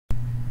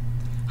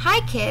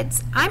Hi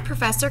kids, I'm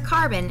Professor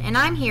Carbon and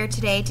I'm here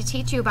today to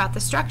teach you about the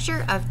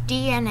structure of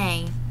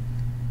DNA.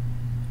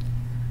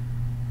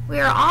 We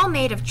are all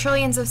made of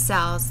trillions of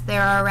cells.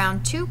 There are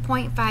around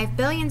 2.5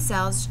 billion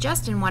cells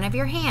just in one of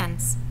your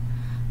hands.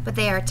 But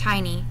they are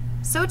tiny,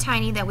 so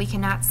tiny that we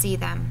cannot see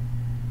them.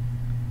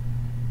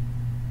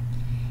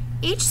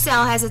 Each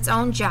cell has its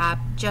own job,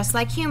 just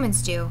like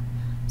humans do.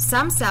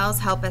 Some cells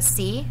help us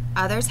see,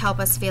 others help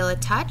us feel a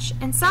touch,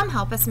 and some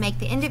help us make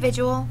the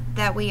individual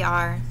that we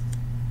are.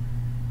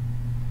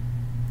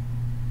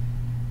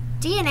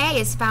 DNA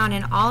is found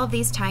in all of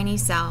these tiny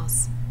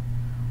cells.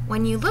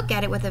 When you look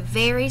at it with a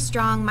very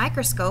strong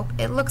microscope,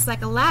 it looks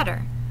like a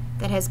ladder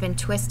that has been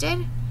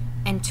twisted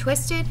and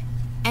twisted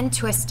and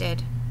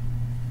twisted.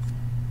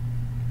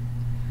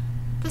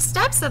 The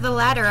steps of the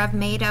ladder are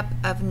made up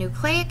of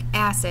nucleic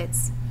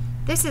acids.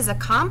 This is a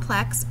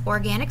complex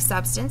organic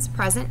substance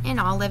present in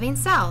all living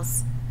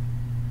cells.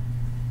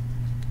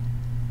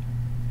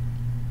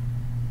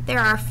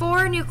 There are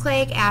 4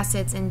 nucleic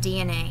acids in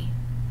DNA: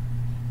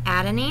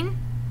 adenine,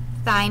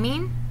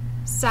 thymine,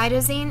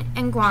 cytosine,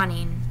 and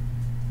guanine.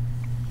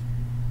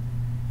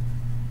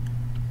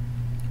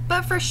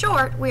 But for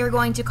short, we are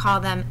going to call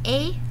them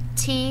A,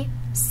 T,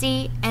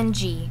 C, and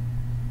G.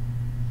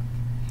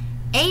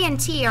 A and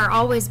T are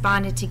always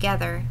bonded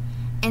together,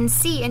 and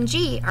C and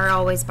G are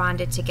always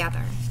bonded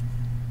together.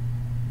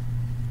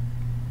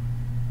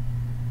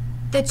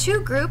 The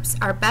two groups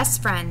are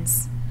best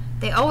friends.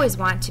 They always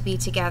want to be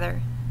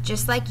together,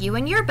 just like you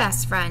and your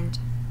best friend.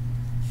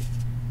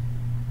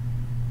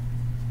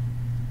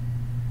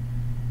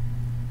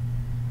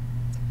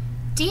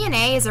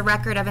 DNA is a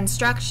record of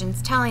instructions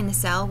telling the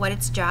cell what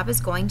its job is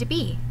going to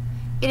be.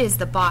 It is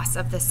the boss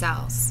of the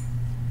cells.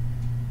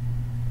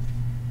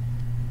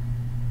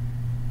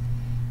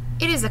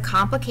 It is a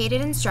complicated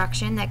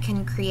instruction that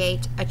can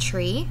create a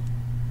tree,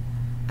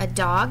 a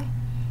dog,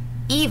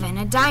 even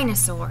a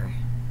dinosaur.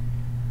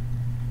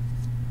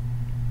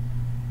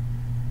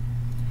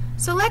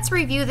 So let's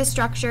review the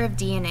structure of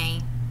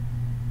DNA.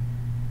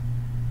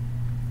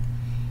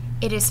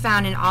 It is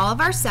found in all of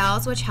our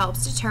cells, which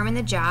helps determine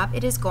the job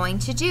it is going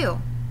to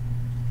do.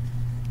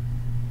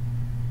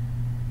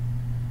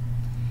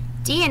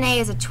 DNA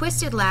is a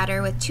twisted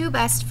ladder with 2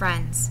 best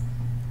friends,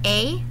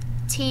 A,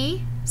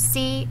 T,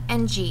 C,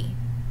 and G.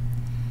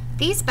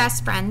 These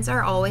best friends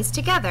are always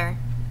together.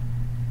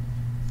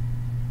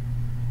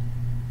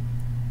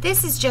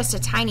 This is just a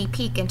tiny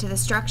peek into the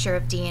structure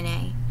of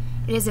DNA.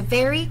 It is a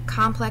very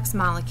complex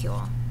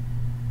molecule.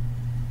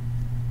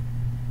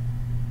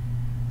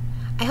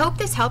 I hope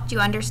this helped you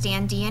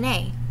understand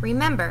DNA.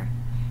 Remember,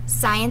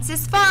 science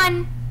is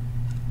fun!